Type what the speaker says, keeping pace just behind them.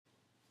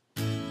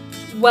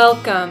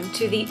Welcome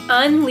to the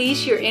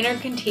Unleash Your Inner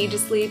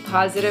Contagiously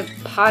Positive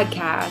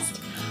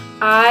podcast.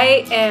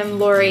 I am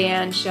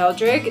Lorianne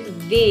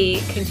Sheldrick, the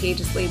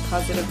Contagiously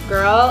Positive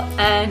Girl,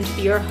 and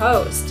your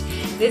host.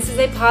 This is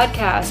a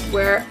podcast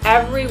where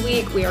every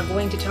week we are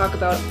going to talk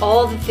about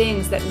all the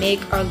things that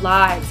make our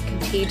lives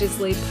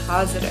contagiously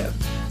positive.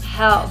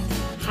 Health,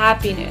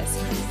 happiness,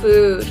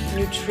 food,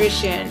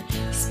 nutrition,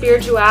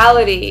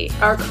 spirituality,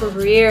 our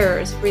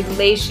careers,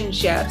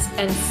 relationships,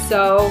 and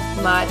so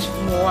much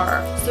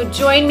more. So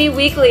join me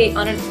weekly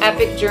on an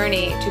epic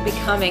journey to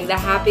becoming the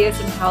happiest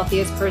and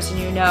healthiest person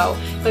you know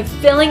by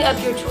filling up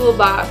your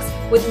toolbox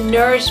with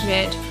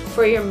nourishment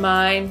for your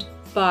mind,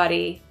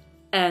 body,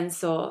 and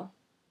soul.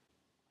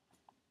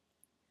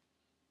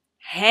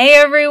 Hey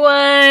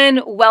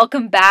everyone,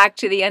 welcome back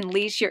to the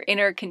Unleash Your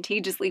Inner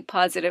Contagiously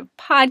Positive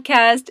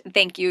podcast.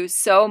 Thank you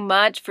so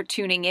much for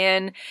tuning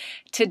in.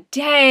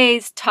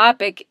 Today's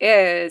topic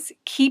is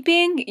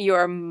keeping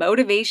your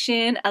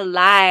motivation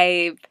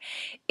alive.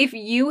 If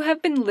you have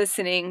been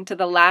listening to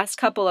the last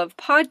couple of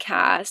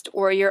podcasts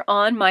or you're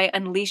on my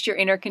Unleash Your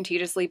Inner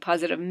Contagiously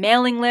Positive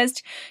mailing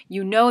list,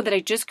 you know that I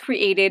just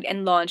created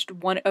and launched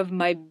one of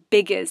my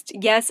biggest,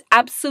 yes,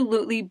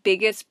 absolutely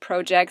biggest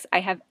projects I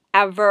have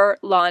ever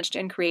launched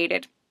and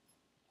created.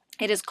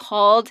 It is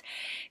called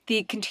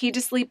the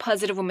Contagiously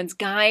Positive Woman's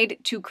Guide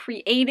to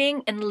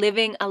Creating and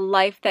Living a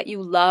Life That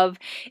You Love.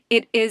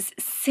 It is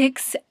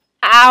 6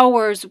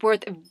 hours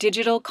worth of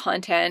digital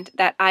content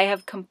that I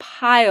have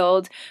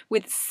compiled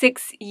with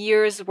 6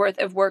 years worth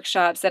of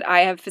workshops that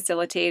I have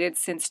facilitated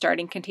since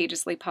starting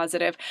Contagiously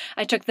Positive.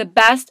 I took the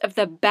best of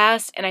the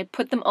best and I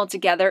put them all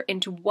together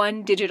into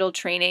one digital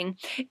training.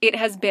 It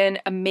has been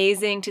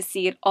amazing to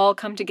see it all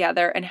come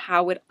together and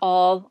how it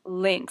all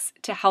links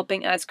to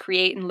helping us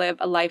create and live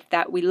a life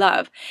that we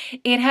love.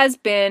 It has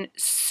been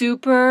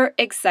super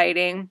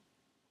exciting.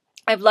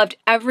 I've loved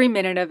every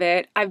minute of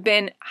it. I've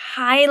been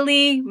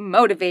highly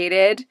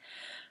motivated,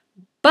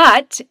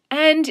 but,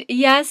 and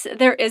yes,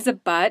 there is a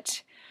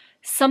but,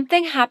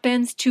 something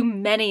happens to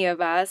many of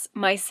us,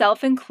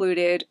 myself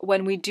included,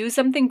 when we do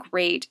something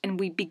great and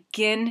we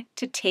begin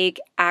to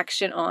take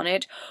action on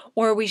it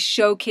or we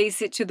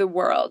showcase it to the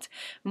world.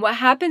 And what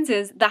happens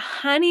is the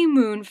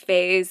honeymoon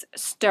phase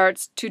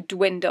starts to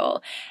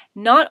dwindle,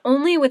 not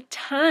only with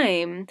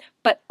time,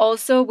 but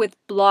also with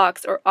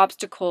blocks or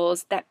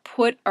obstacles that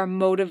put our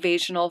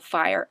motivational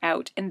fire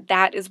out. And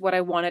that is what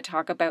I want to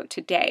talk about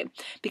today,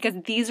 because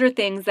these are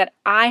things that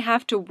I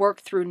have to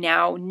work through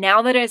now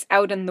that it's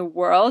out in the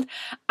world.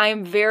 I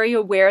am very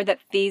aware that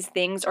these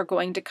things are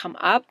going to come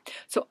up.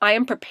 So I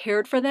am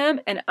prepared for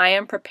them and I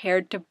am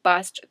prepared to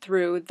bust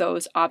through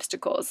those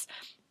obstacles.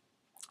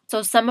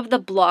 So some of the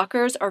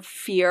blockers are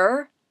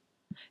fear,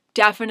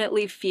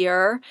 definitely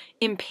fear,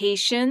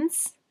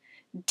 impatience,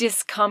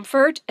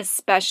 discomfort,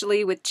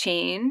 especially with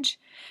change,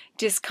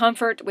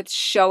 discomfort with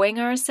showing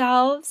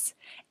ourselves,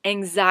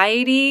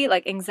 anxiety,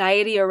 like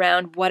anxiety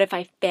around what if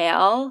I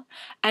fail,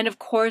 and of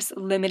course,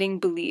 limiting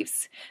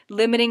beliefs.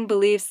 Limiting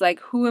beliefs like,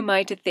 who am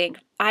I to think?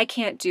 I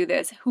can't do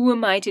this. Who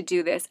am I to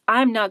do this?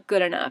 I'm not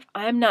good enough.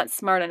 I'm not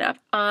smart enough.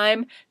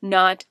 I'm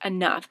not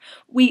enough.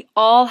 We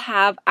all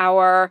have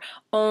our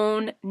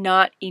own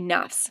not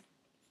enoughs.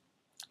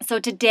 So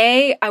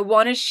today, I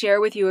want to share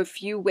with you a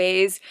few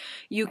ways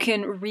you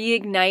can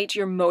reignite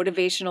your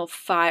motivational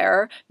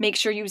fire. Make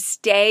sure you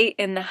stay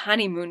in the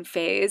honeymoon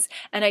phase.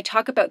 And I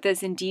talk about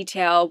this in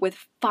detail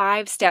with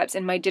 5 steps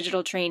in my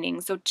digital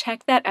training. So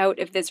check that out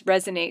if this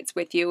resonates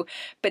with you.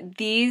 But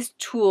these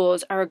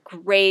tools are a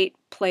great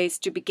place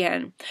to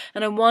begin.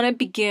 And I want to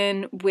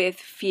begin with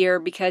fear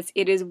because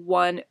it is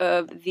one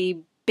of the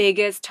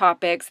biggest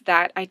topics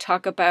that I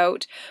talk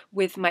about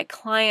with my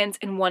clients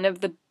and one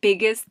of the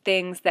biggest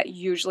things that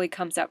usually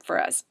comes up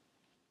for us.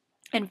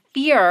 And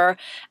fear,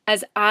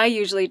 as I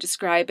usually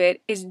describe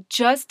it, is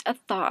just a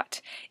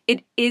thought.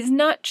 It is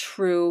not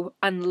true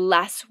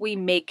unless we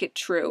make it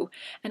true.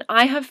 And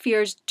I have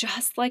fears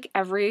just like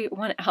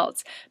everyone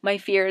else. My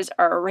fears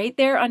are right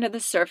there under the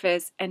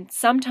surface, and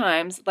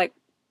sometimes, like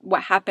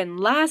what happened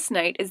last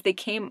night, is they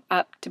came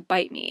up to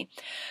bite me.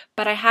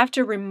 But I have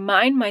to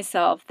remind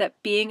myself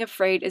that being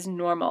afraid is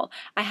normal.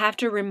 I have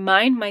to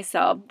remind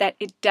myself that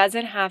it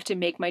doesn't have to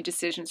make my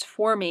decisions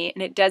for me,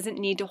 and it doesn't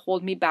need to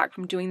hold me back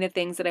from doing the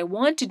things that I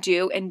want to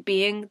do and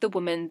being the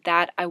woman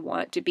that I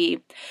want to be.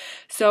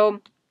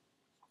 So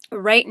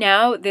right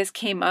now, this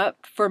came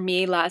up for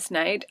me last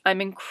night.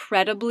 I'm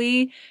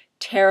incredibly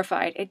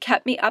terrified. It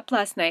kept me up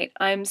last night.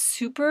 I'm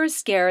super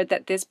scared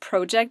that this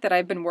project that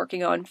I've been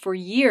working on for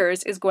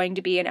years is going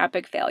to be an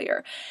epic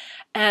failure.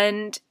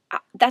 And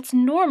that's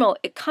normal.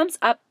 It comes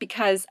up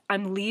because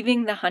I'm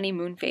leaving the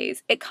honeymoon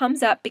phase. It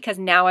comes up because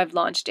now I've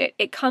launched it.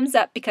 It comes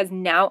up because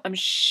now I'm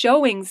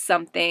showing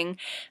something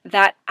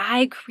that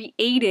I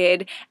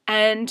created,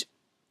 and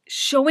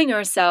showing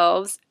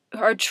ourselves,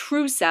 our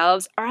true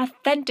selves, our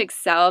authentic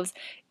selves,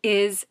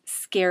 is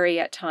scary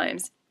at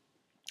times.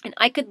 And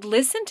I could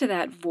listen to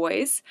that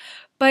voice,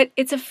 but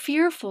it's a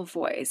fearful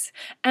voice.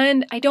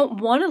 And I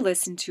don't want to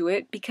listen to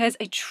it because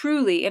I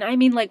truly, and I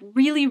mean like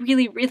really,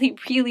 really, really,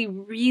 really,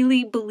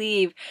 really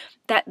believe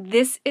that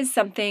this is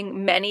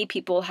something many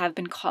people have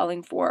been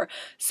calling for.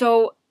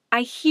 So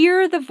I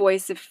hear the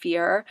voice of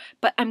fear,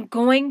 but I'm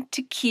going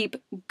to keep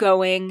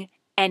going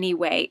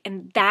anyway.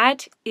 And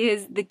that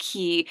is the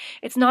key.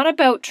 It's not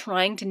about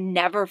trying to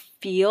never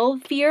feel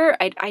fear.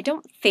 I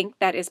don't think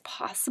that is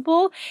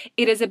possible.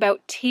 It is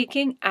about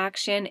taking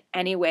action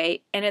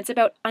anyway. And it's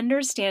about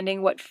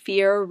understanding what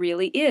fear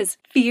really is.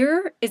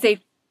 Fear is a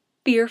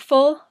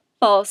fearful,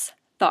 false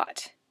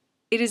thought.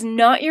 It is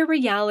not your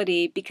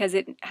reality because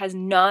it has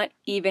not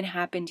even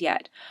happened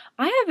yet.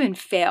 I haven't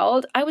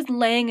failed. I was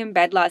laying in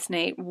bed last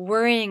night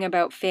worrying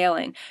about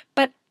failing,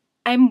 but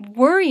I'm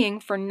worrying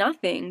for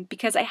nothing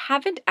because I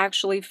haven't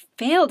actually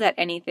failed at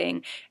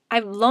anything.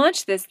 I've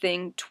launched this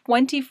thing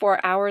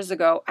 24 hours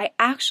ago. I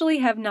actually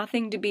have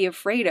nothing to be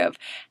afraid of.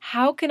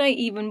 How can I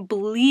even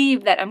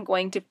believe that I'm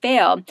going to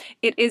fail?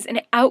 It is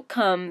an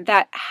outcome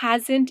that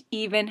hasn't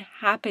even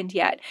happened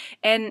yet.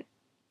 And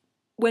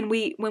when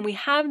we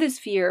have this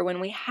fear, when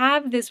we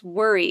have this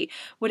worry,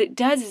 what it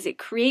does is it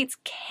creates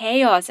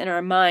chaos in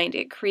our mind.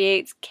 It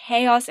creates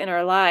chaos in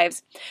our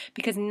lives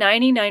because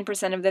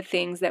 99% of the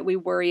things that we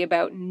worry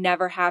about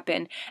never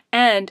happen.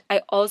 And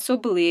I also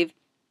believe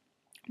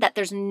that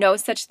there's no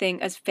such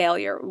thing as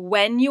failure.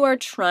 When you are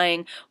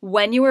trying,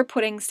 when you are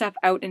putting stuff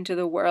out into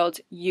the world,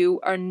 you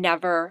are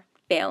never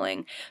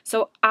failing.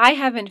 So I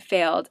haven't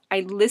failed. I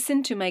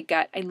listened to my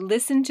gut. I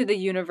listened to the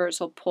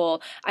universal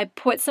pull. I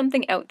put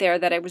something out there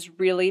that I was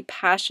really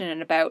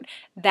passionate about.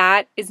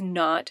 That is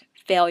not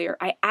failure.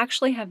 I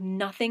actually have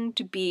nothing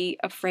to be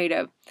afraid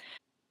of.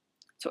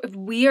 So if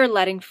we are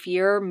letting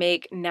fear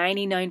make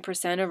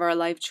 99% of our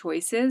life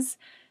choices,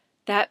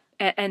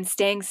 and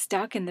staying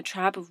stuck in the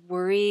trap of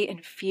worry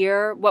and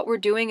fear, what we're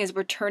doing is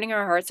we're turning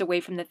our hearts away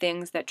from the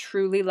things that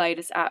truly light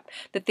us up,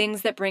 the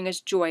things that bring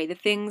us joy, the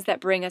things that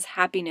bring us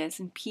happiness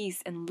and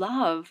peace and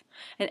love.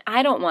 And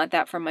I don't want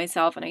that for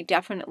myself, and I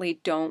definitely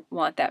don't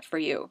want that for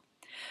you.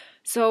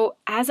 So,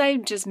 as I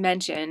just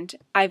mentioned,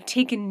 I've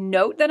taken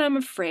note that I'm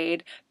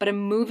afraid, but I'm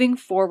moving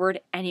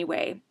forward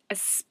anyway,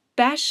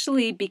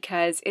 especially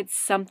because it's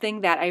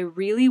something that I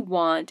really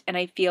want and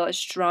I feel a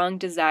strong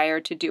desire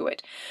to do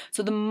it.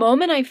 So the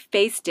moment I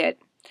faced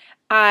it,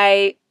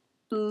 I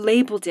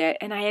labeled it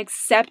and I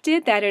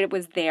accepted that it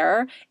was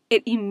there.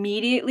 It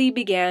immediately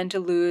began to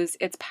lose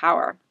its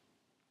power.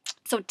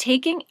 So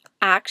taking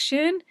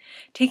action,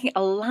 taking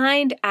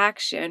aligned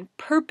action,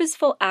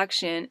 purposeful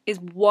action is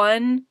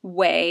one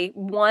way,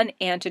 one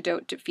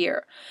antidote to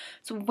fear.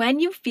 So when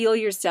you feel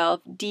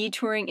yourself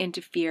detouring into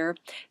fear,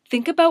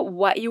 think about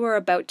what you are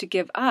about to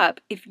give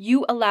up if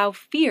you allow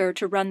fear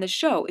to run the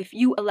show, if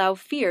you allow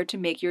fear to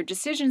make your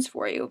decisions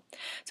for you.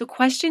 So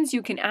questions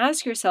you can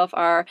ask yourself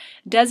are,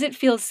 does it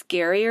feel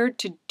scarier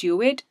to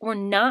do it or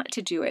not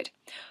to do it?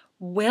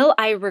 Will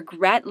I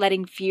regret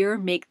letting fear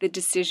make the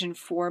decision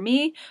for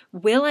me?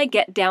 Will I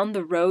get down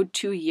the road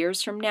 2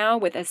 years from now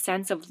with a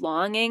sense of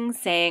longing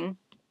saying,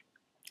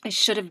 I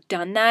should have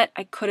done that.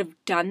 I could have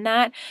done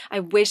that. I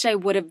wish I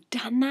would have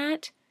done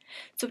that.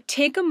 So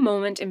take a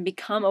moment and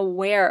become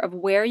aware of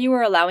where you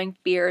are allowing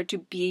fear to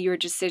be your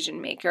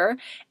decision maker,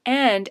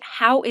 and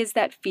how is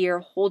that fear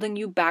holding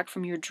you back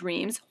from your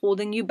dreams,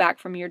 holding you back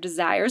from your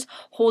desires,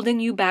 holding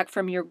you back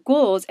from your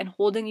goals, and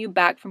holding you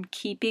back from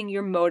keeping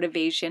your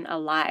motivation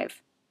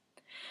alive.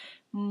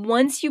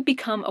 Once you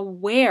become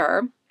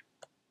aware,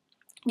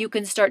 you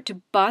can start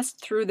to bust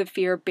through the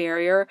fear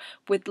barrier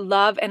with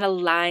love and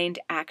aligned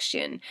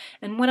action.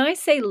 And when I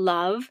say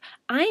love,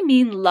 I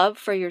mean love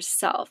for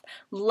yourself.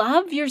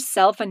 Love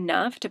yourself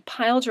enough to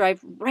pile drive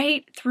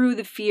right through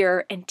the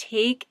fear and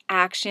take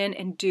action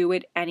and do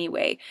it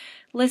anyway.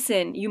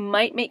 Listen, you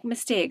might make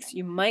mistakes,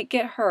 you might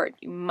get hurt,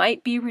 you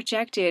might be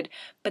rejected,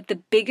 but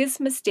the biggest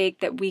mistake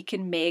that we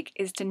can make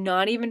is to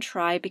not even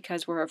try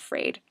because we're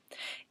afraid.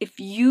 If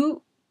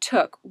you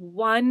took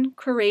one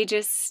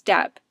courageous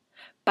step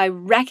by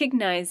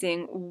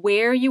recognizing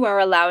where you are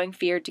allowing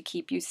fear to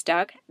keep you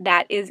stuck,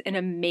 that is an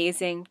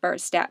amazing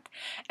first step.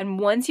 And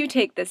once you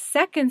take the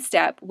second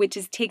step, which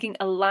is taking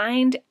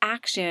aligned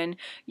action,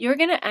 you're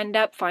going to end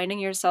up finding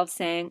yourself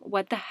saying,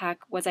 what the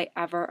heck was I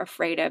ever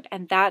afraid of?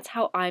 And that's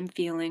how I'm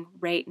feeling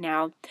right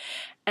now.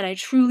 And I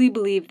truly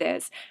believe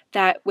this,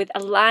 that with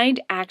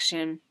aligned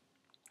action,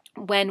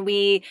 when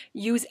we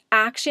use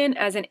action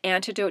as an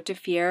antidote to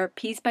fear,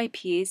 piece by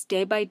piece,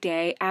 day by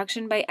day,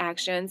 action by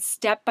action,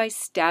 step by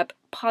step,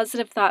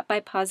 positive thought by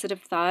positive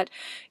thought,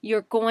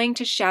 you're going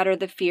to shatter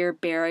the fear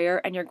barrier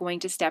and you're going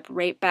to step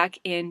right back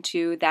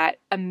into that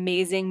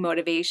amazing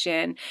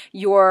motivation,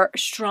 your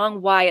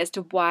strong why as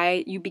to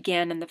why you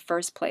began in the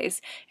first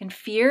place. And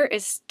fear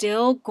is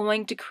still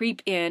going to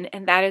creep in,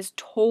 and that is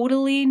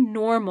totally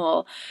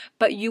normal,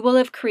 but you will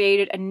have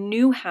created a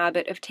new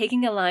habit of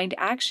taking aligned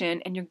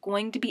action, and you're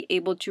going to be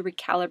able to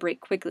recalibrate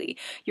quickly.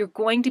 You're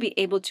going to be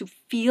able to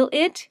feel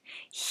it,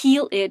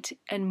 heal it,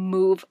 and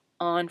move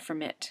on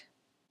from it.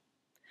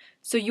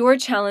 So your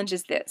challenge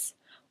is this.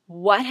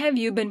 What have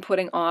you been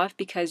putting off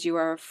because you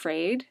are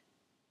afraid?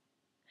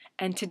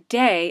 And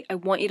today, I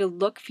want you to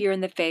look fear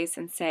in the face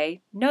and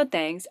say, no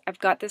thanks, I've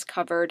got this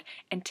covered,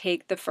 and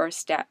take the first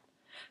step.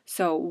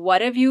 So,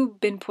 what have you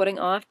been putting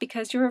off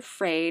because you're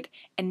afraid?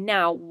 And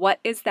now, what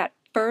is that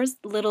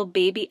first little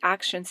baby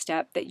action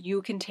step that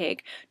you can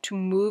take to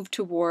move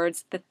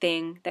towards the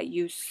thing that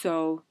you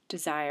so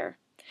desire?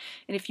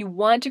 And if you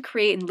want to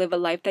create and live a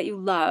life that you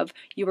love,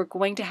 you are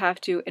going to have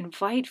to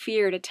invite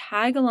fear to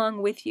tag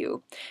along with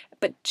you.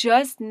 But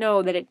just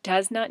know that it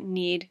does not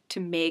need to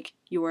make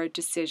your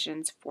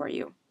decisions for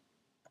you.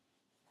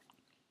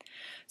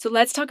 So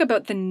let's talk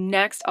about the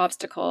next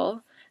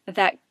obstacle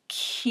that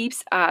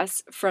keeps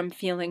us from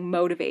feeling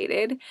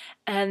motivated,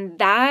 and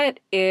that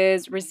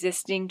is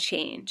resisting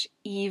change,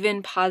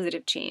 even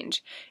positive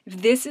change.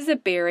 If this is a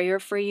barrier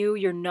for you,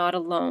 you're not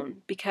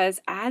alone,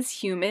 because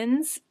as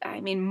humans,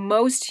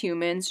 most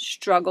humans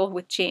struggle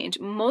with change.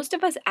 Most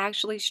of us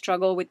actually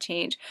struggle with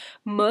change.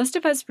 Most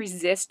of us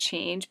resist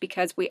change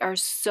because we are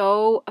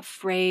so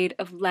afraid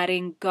of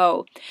letting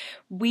go.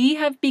 We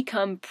have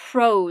become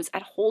pros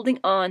at holding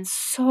on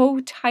so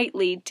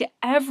tightly to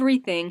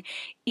everything,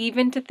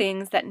 even to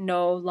things that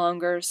no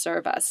longer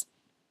serve us.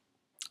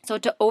 So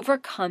to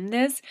overcome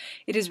this,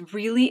 it is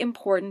really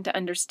important to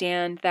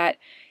understand that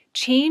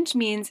change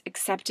means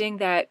accepting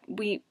that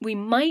we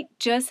might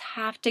just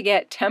have to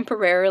get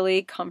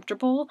temporarily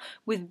comfortable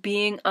with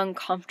being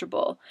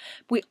uncomfortable.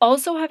 We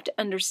also have to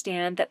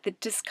understand that the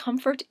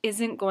discomfort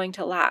isn't going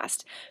to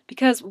last,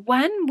 because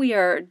when we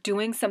are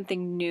doing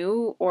something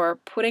new or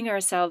putting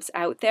ourselves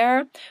out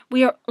there,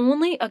 we are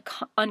only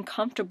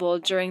uncomfortable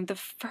during the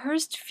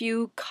first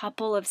few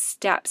couple of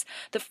steps,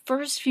 the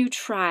first few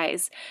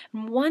tries.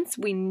 And once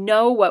we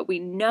know what we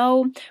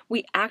know,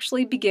 we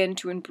actually begin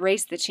to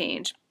embrace the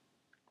change.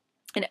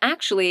 And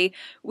actually,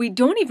 we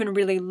don't even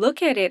really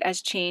look at it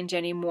as change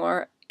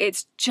anymore.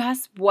 It's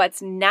just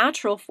what's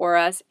natural for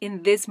us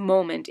in this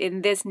moment,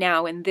 in this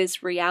now, in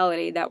this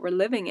reality that we're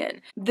living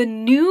in. The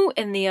new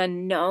and the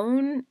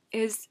unknown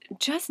is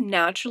just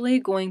naturally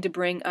going to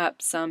bring up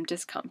some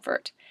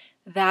discomfort.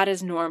 That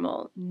is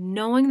normal.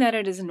 Knowing that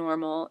it is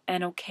normal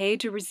and okay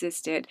to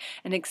resist it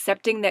and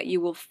accepting that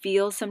you will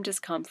feel some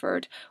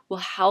discomfort will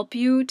help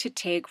you to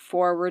take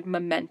forward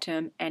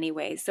momentum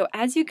anyway. So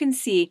as you can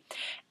see,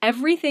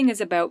 everything is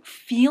about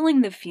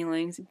feeling the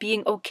feelings,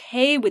 being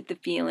okay with the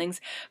feelings,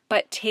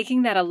 but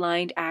taking that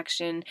aligned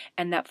action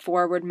and that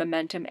forward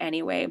momentum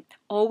anyway.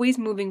 Always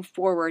moving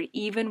forward,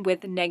 even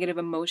with negative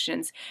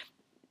emotions.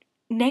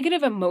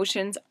 Negative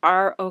emotions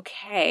are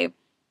okay.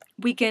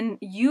 We can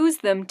use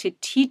them to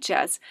teach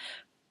us.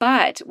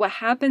 But what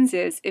happens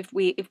is if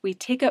we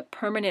take up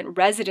permanent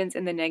residence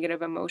in the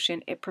negative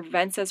emotion, it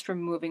prevents us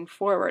from moving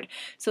forward.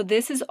 So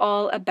this is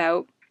all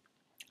about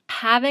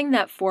having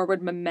that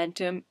forward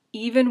momentum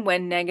even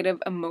when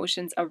negative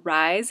emotions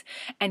arise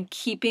and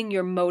keeping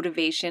your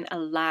motivation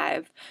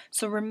alive.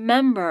 So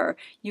remember,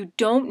 you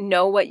don't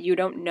know what you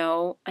don't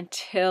know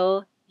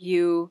until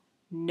you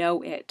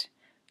know it.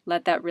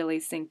 Let that really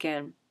sink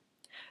in.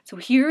 So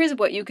here is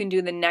what you can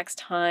do the next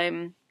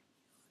time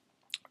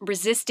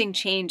resisting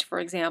change, for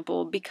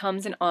example,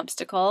 becomes an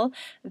obstacle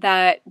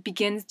that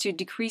begins to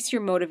decrease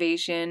your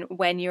motivation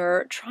when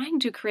you're trying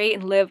to create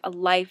and live a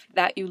life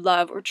that you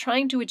love, or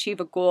trying to achieve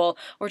a goal,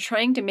 or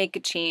trying to make a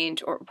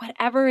change, or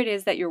whatever it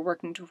is that you're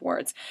working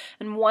towards.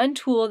 And one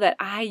tool that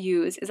I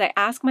use is I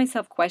ask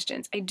myself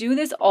questions. I do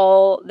this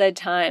all the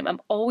time.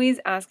 I'm always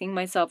asking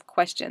myself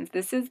questions.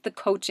 This is the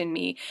coach in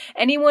me.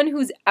 Anyone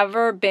who's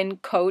ever been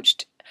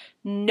coached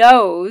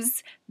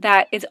knows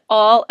that it's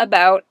all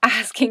about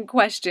asking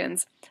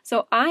questions.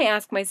 So I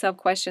ask myself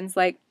questions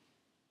like,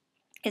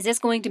 is this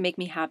going to make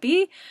me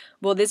happy?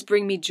 Will this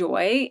bring me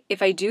joy?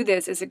 If I do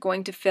this, is it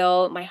going to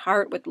fill my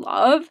heart with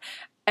love?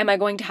 Am I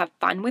going to have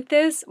fun with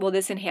this? Will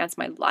this enhance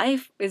my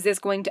life? Is this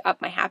going to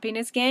up my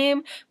happiness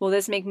game? Will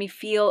this make me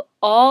feel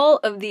all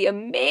of the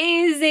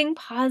amazing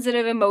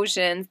positive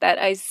emotions that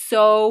I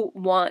so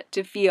want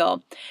to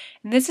feel?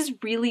 And this is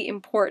really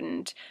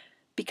important,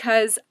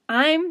 because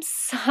I'm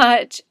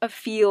such a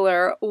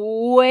feeler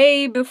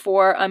way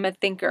before I'm a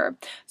thinker.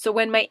 So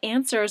when my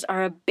answers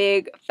are a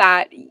big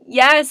fat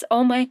yes,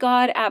 oh my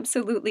God,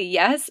 absolutely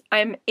yes,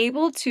 I'm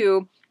able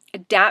to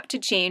adapt to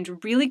change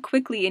really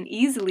quickly and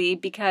easily,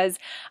 because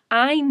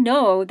I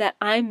know that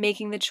I'm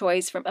making the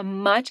choice from a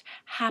much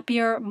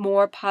happier,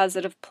 more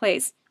positive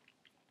place.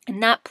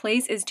 And that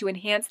place is to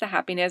enhance the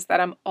happiness that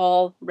I'm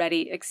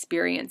already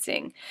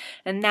experiencing.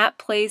 And that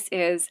place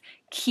is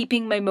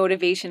keeping my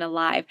motivation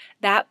alive.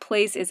 That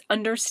place is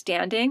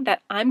understanding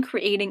that I'm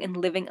creating and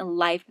living a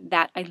life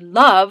that I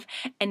love,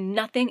 and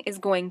nothing is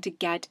going to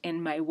get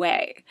in my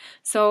way.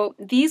 So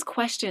these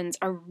questions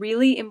are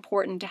really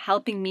important to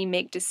helping me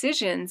make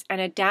decisions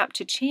and adapt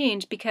to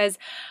change, because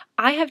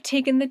I have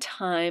taken the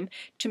time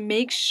to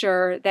make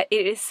sure that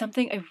it is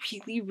something I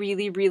really,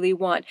 really, really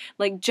want.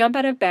 Like, jump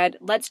out of bed,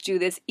 let's do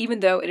this,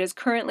 even though it is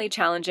currently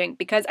challenging,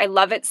 because I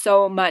love it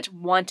so much,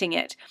 wanting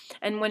it.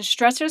 And when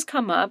stressors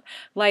come up,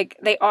 like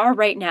they are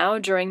right now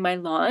during my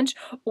launch,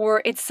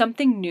 or it's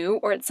something new,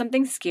 or it's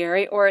something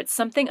scary, or it's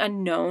something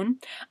unknown,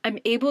 I'm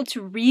able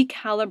to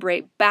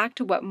recalibrate back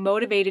to what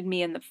motivated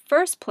me in the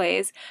first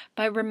place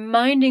by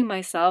reminding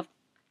myself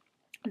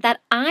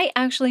that I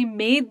actually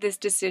made this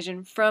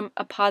decision from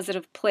a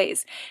positive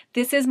place.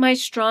 This is my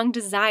strong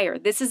desire.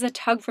 This is a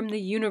tug from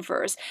the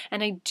universe.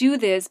 And I do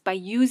this by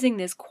using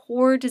this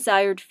core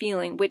desired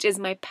feeling, which is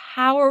my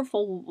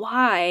powerful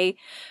why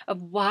of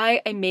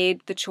why I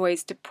made the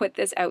choice to put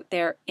this out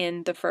there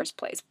in the first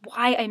place,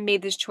 why I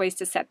made this choice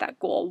to set that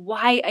goal,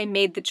 why I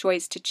made the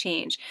choice to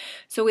change.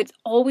 So it's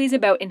always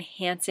about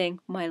enhancing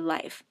my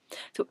life.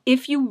 So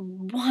if you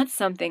want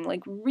something,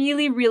 like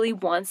really, really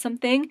want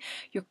something,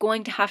 you're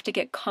going to have to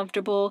get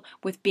comfortable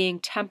with being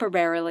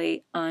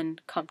temporarily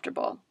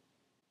uncomfortable.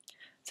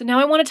 So now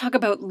I want to talk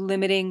about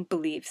limiting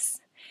beliefs.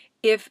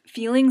 If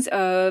feelings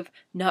of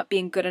not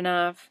being good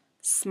enough,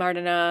 smart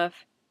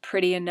enough,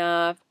 pretty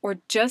enough, or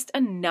just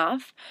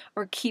enough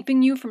are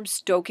keeping you from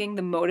stoking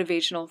the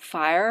motivational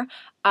fire,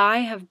 I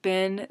have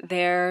been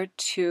there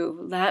too.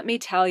 Let me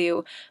tell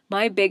you,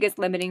 my biggest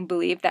limiting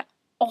belief that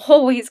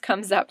always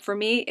comes up for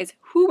me is,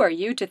 who are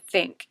you to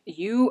think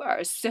you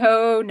are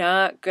so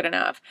not good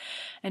enough?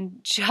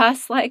 And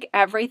just like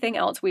everything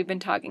else we've been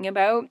talking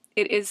about,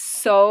 it is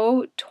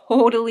so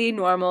totally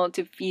normal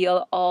to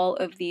feel all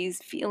of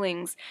these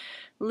feelings.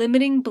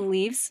 Limiting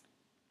beliefs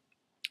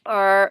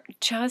are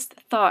just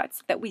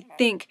thoughts that we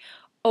think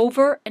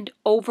over and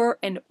over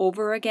and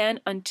over again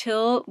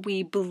until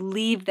we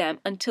believe them,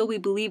 until we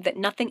believe that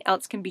nothing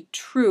else can be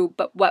true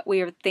but what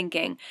we are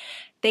thinking.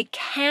 They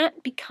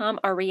can't become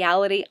our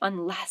reality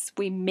unless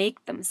we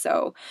make them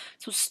so.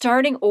 So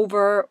starting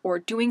over or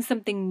doing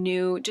something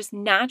new just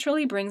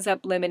naturally brings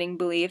up limiting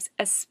beliefs,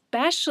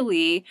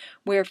 especially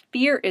where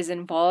fear is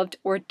involved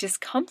or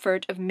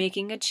discomfort of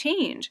making a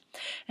change.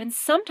 And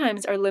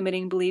sometimes our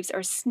limiting beliefs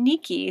are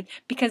sneaky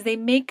because they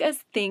make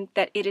us think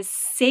that it is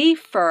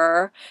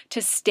safer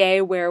to stay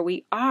where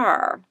we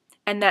are,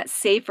 and that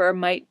safer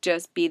might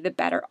just be the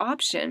better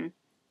option.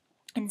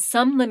 And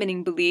some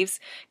limiting beliefs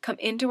come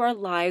into our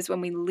lives when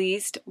we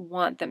least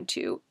want them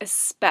to,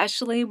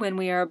 especially when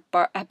we are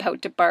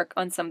about to embark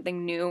on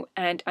something new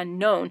and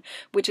unknown,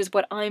 which is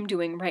what I'm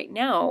doing right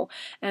now.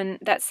 And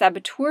that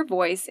saboteur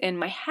voice in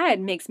my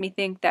head makes me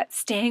think that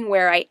staying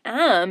where I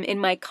am in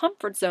my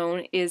comfort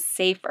zone is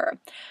safer.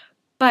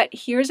 But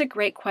here's a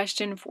great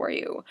question for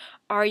you.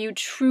 Are you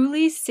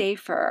truly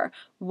safer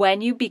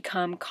when you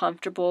become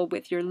comfortable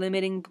with your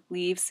limiting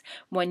beliefs,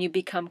 when you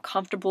become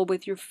comfortable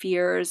with your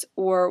fears,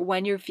 or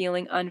when you're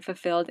feeling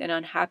unfulfilled and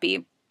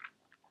unhappy?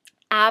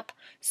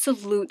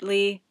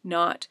 Absolutely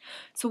not.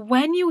 So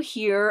when you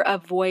hear a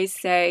voice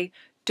say,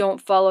 don't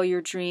follow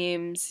your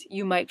dreams,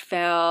 you might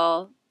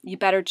fail, you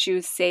better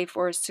choose safe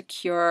or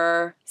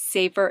secure,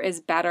 safer is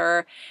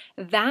better,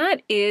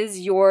 that is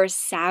your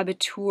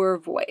saboteur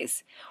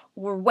voice.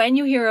 Or when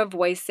you hear a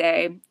voice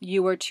say,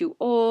 you are too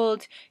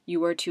old,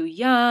 you are too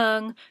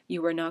young,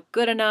 you are not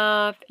good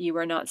enough, you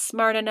are not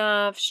smart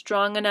enough,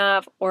 strong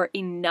enough, or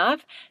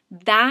enough,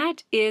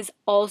 that is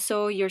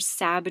also your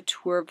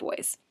saboteur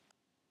voice.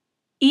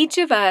 Each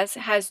of us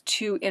has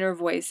two inner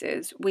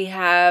voices. We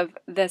have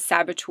the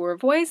saboteur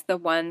voice, the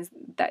ones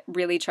that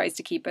really tries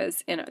to keep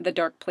us in the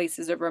dark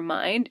places of our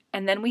mind.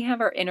 And then we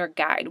have our inner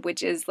guide,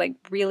 which is like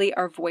really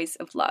our voice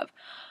of love.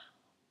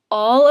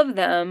 All of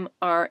them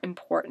are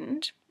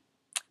important,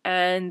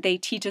 and they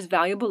teach us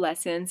valuable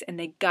lessons, and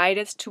they guide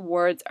us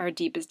towards our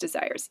deepest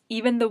desires,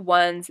 even the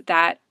ones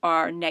that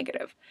are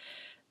negative.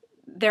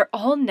 They're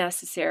all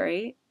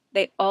necessary.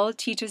 They all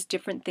teach us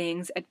different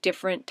things at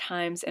different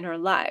times in our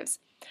lives.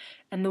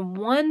 And the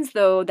ones,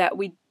 though, that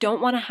we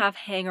don't want to have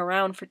hang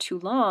around for too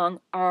long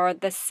are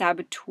the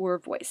saboteur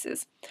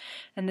voices.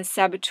 And the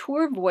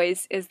saboteur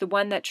voice is the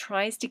one that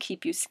tries to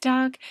keep you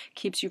stuck,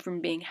 keeps you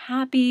from being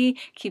happy,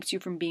 keeps you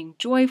from being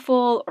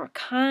joyful or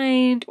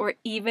kind or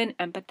even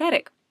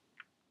empathetic.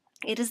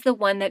 It is the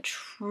one that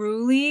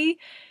truly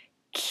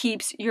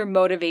keeps your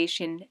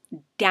motivation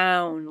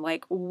down,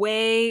 like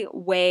way,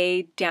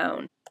 way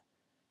down.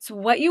 So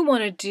what you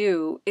want to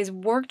do is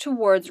work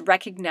towards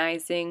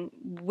recognizing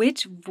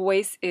which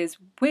voice is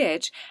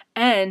which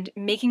and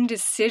making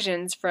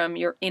decisions from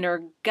your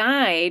inner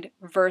guide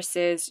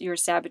versus your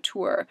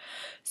saboteur.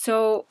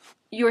 So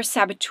your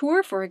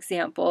saboteur, for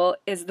example,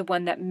 is the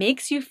one that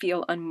makes you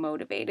feel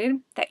unmotivated,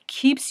 that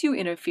keeps you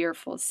in a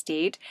fearful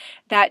state,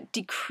 that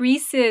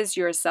decreases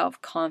your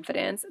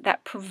self-confidence,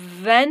 that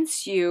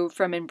prevents you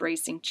from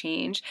embracing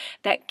change,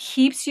 that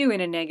keeps you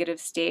in a negative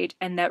state,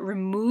 and that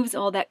removes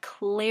all that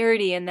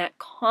clarity and that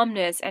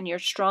calmness and your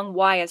strong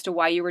why as to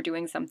why you were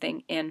doing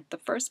something in the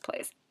first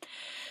place.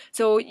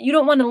 So you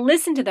don't want to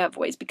listen to that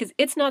voice because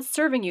it's not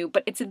serving you,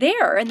 but it's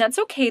there, and that's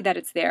okay that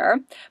it's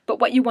there. But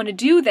what you want to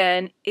do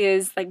then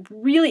is like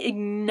really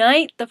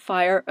ignite the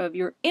fire of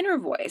your inner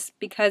voice,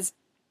 because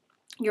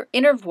your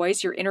inner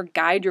voice, your inner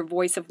guide, your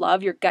voice of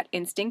love, your gut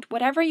instinct,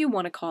 whatever you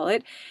want to call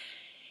it,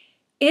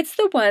 it's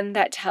the one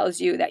that tells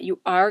you that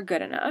you are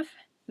good enough,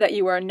 that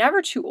you are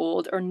never too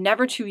old or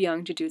never too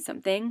young to do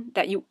something,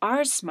 that you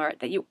are smart,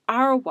 that you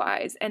are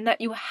wise, and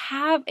that you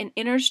have an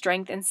inner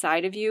strength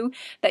inside of you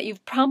that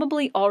you've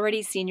probably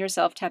already seen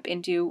yourself tap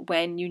into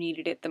when you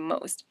needed it the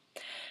most.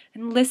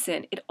 And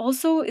listen, it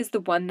also is the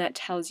one that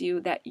tells you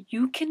that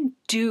you can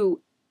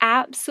do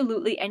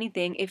absolutely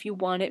anything if you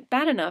want it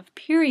bad enough,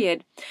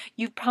 period.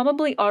 You've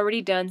probably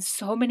already done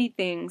so many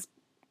things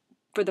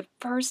for the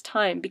first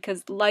time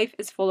because life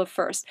is full of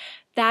firsts.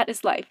 That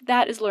is life.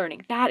 That is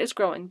learning. That is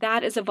growing.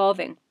 That is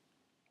evolving.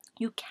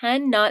 You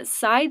cannot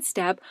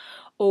sidestep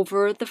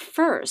over the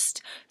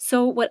first.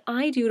 So what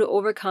I do to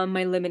overcome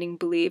my limiting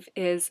belief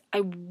is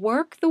I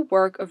work the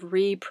work of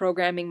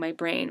reprogramming my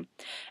brain.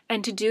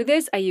 And to do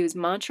this, I use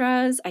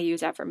mantras, I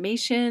use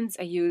affirmations,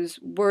 I use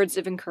words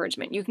of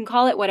encouragement. You can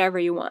call it whatever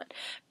you want.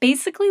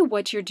 Basically,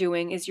 what you're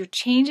doing is you're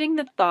changing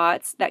the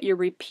thoughts that you're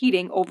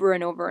repeating over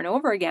and over and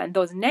over again,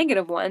 those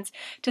negative ones,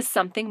 to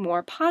something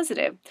more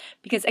positive.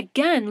 Because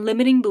again,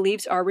 limiting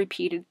beliefs are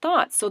repeated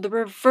thoughts. So the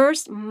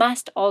reverse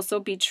must also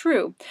be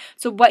true.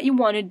 So what you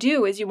want to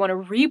do is you want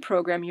to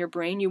reprogram your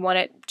brain. You want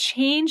to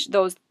change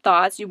those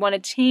thoughts. You want to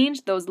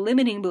change those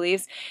limiting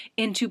beliefs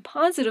into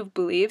positive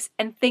beliefs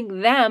and think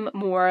them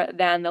more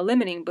than the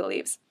limiting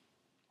beliefs.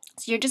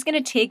 So you're just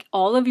going to take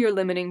all of your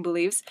limiting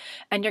beliefs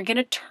and you're going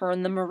to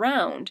turn them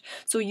around.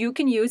 So you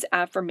can use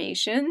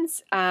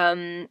affirmations.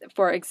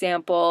 For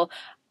example,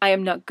 I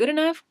am not good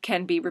enough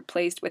can be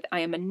replaced with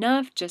I am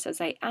enough just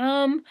as I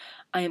am.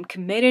 I am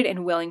committed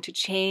and willing to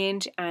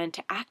change and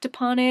to act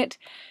upon it.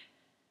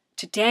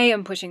 Today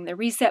I'm pushing the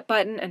reset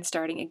button and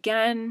starting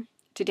again.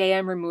 Today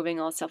I'm removing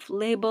all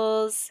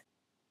self-labels.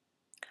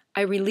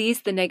 I release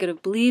the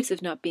negative beliefs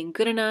of not being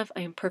good enough.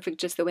 I am perfect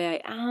just the way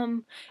I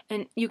am.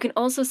 And you can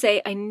also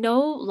say, I no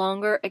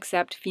longer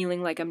accept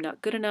feeling like I'm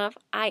not good enough.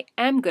 I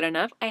am good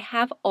enough. I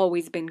have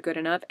always been good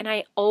enough, and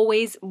I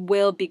always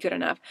will be good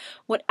enough.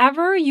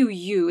 Whatever you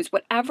use,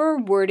 whatever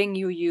wording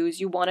you use,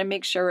 you want to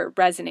make sure it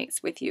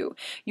resonates with you.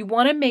 You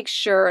want to make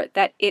sure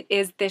that it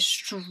is the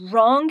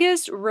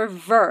strongest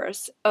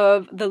reverse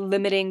of the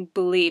limiting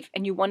belief,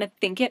 and you want to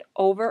think it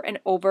over and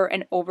over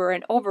and over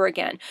and over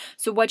again.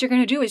 So what you're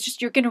going to do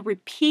is you're going to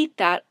repeat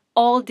that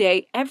all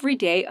day, every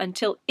day,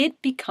 until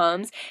it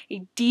becomes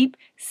a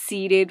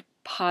deep-seated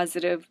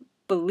positive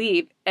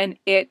belief and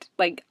it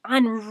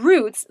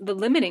unroots the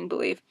limiting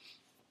belief.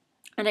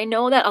 And I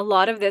know that a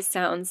lot of this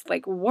sounds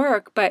like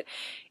work, but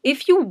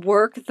if you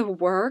work the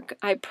work,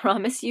 I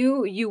promise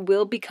you, you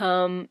will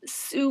become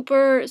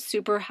super,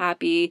 super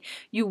happy.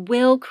 You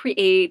will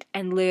create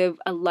and live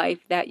a life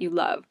that you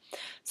love.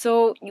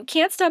 So you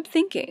can't stop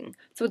thinking.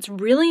 So it's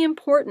really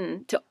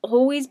important to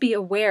always be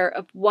aware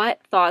of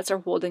what thoughts are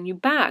holding you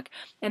back.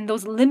 And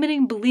those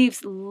limiting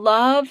beliefs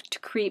love to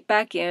creep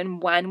back in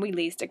when we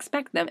least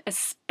expect them,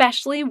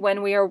 especially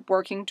when we are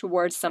working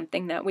towards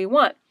something that we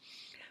want.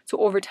 So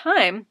over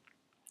time,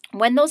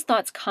 when those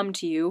thoughts come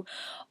to you,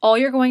 all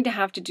you're going to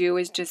have to do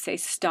is just say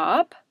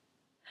stop,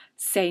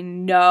 say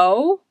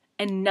no,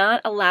 and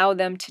not allow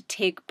them to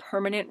take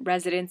permanent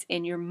residence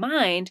in your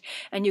mind.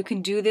 And you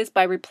can do this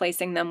by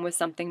replacing them with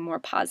something more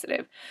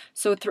positive.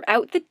 So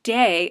throughout the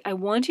day, I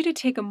want you to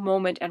take a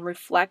moment and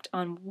reflect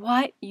on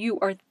what you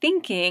are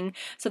thinking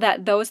so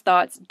that those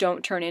thoughts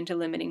don't turn into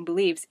limiting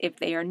beliefs if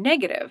they are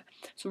negative.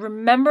 So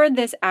remember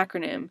this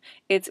acronym.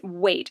 It's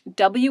WAIT,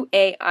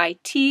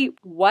 W-A-I-T,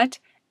 what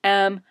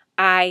am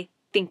I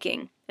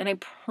thinking? And I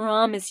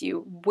promise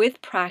you,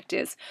 with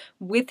practice,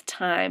 with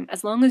time,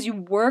 as long as you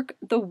work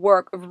the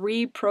work of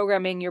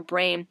reprogramming your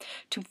brain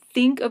to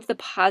think of the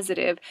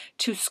positive,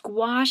 to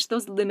squash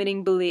those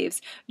limiting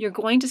beliefs, you're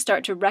going to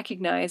start to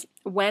recognize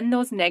when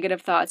those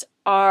negative thoughts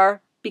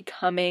are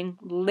becoming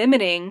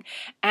limiting,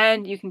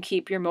 and you can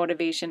keep your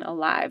motivation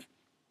alive.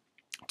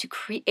 To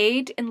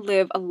create and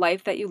live a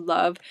life that you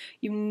love,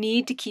 you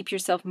need to keep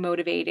yourself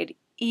motivated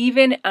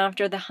even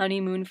after the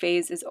honeymoon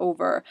phase is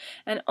over.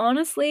 And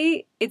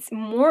honestly, it's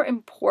more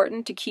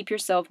important to keep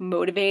yourself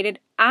motivated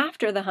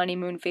after the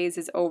honeymoon phase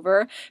is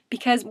over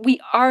because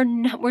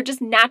we're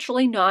just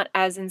naturally not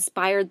as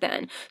inspired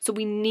then. So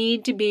we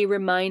need to be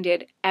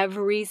reminded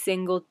every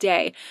single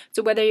day.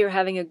 So whether you're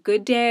having a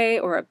good day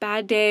or a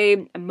bad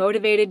day, a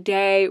motivated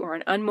day or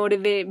an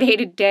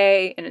unmotivated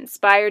day, an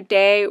inspired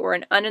day or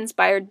an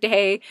uninspired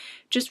day,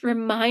 just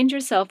remind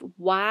yourself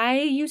why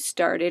you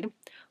started,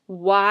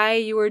 why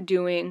you are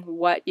doing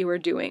what you are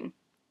doing.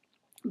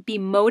 Be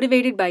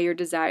motivated by your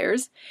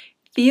desires.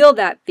 Feel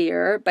that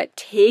fear, but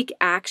take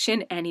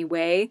action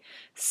anyway.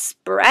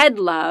 Spread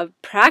love,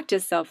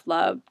 practice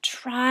self-love,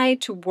 try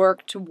to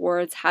work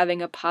towards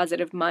having a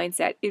positive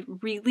mindset. It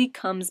really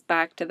comes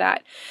back to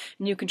that.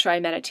 And you can try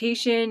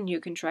meditation, you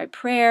can try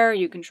prayer,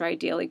 you can try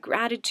daily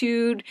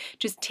gratitude.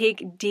 Just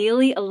take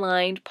daily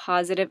aligned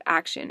positive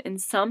action. And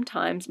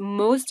sometimes,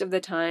 most of the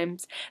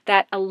times,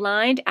 that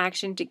aligned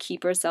action to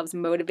keep ourselves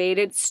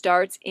motivated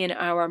starts in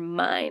our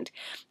mind.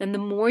 And the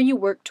more you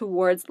work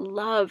towards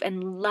love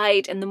and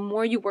light, and the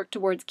more you work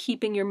towards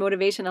keeping your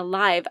motivation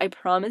alive, I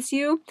promise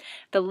you,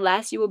 the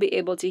less you will be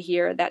able to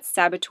hear that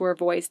saboteur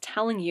voice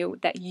telling you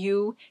that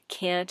you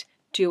can't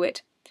do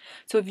it.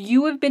 So if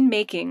you have been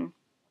making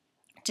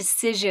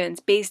decisions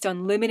based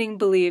on limiting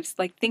beliefs,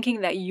 like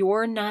thinking that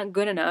you're not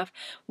good enough,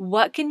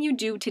 what can you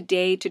do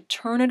today to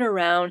turn it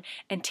around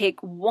and take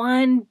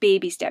one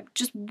baby step?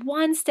 Just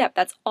one step.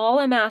 That's all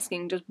I'm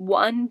asking. Just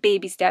one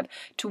baby step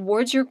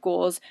towards your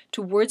goals,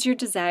 towards your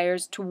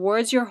desires,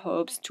 towards your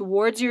hopes,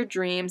 towards your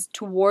dreams,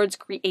 towards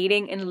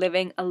creating and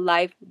living a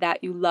life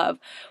that you love.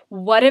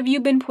 What have you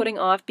been putting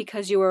off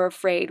because you are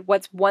afraid?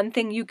 What's one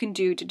thing you can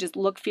do to just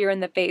look fear in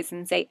the face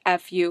and say,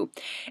 F you?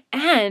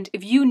 And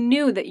if you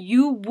knew that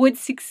you would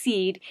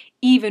succeed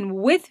even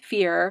with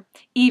fear,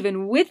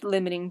 even with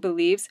limiting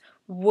beliefs,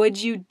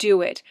 would you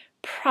do it?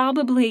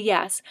 Probably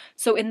yes.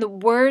 So in the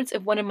words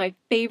of one of my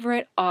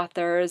favorite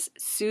authors,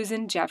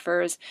 Susan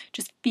Jeffers,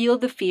 just feel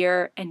the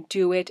fear and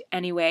do it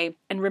anyway.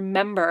 And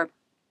remember,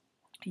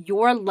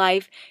 your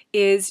life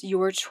is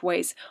your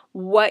choice.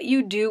 What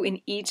you do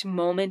in each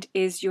moment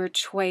is your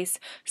choice.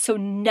 So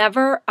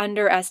never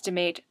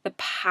underestimate the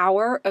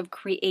power of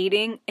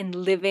creating and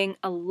living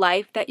a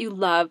life that you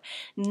love.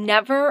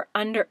 Never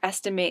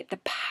underestimate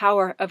the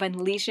power of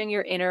unleashing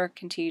your inner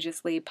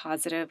contagiously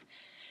positive.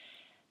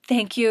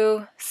 Thank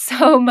you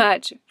so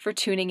much for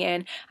tuning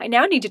in. I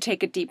now need to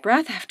take a deep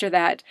breath after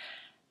that.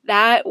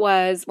 That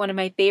was one of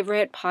my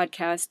favorite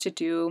podcasts to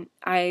do.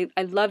 I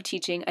love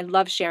teaching. I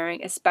love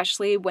sharing,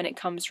 especially when it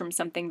comes from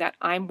something that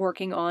I'm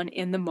working on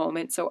in the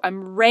moment. So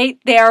I'm right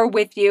there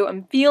with you.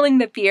 I'm feeling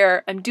the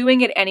fear. I'm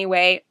doing it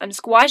anyway. I'm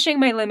squashing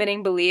my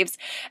limiting beliefs,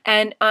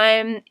 and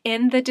I'm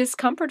in the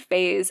discomfort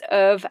phase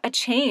of a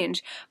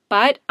change.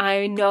 But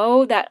I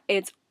know that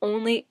it's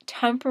only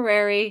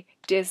temporary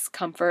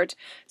discomfort.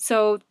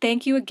 So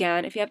thank you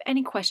again. If you have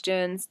any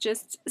questions,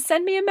 just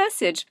send me a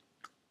message.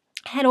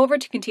 Head over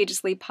to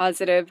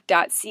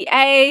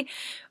contagiouslypositive.ca.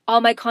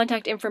 All my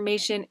contact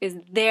information is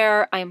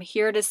there. I'm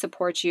here to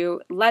support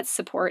you. Let's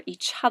support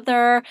each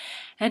other.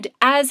 And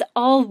as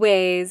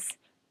always,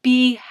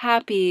 be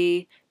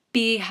happy,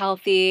 be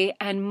healthy,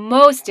 and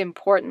most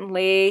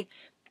importantly,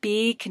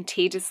 be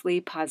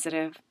contagiously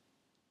positive.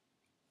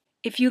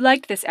 If you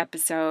liked this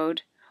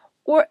episode,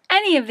 or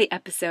any of the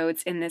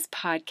episodes in this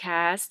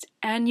podcast,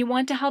 and you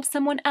want to help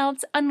someone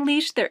else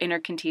unleash their inner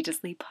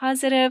contagiously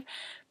positive,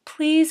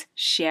 please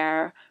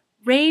share,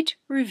 rate,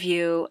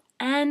 review,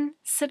 and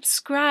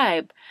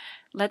subscribe.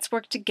 Let's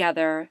work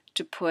together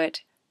to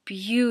put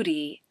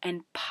beauty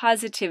and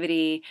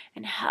positivity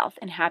and health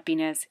and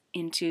happiness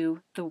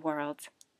into the world.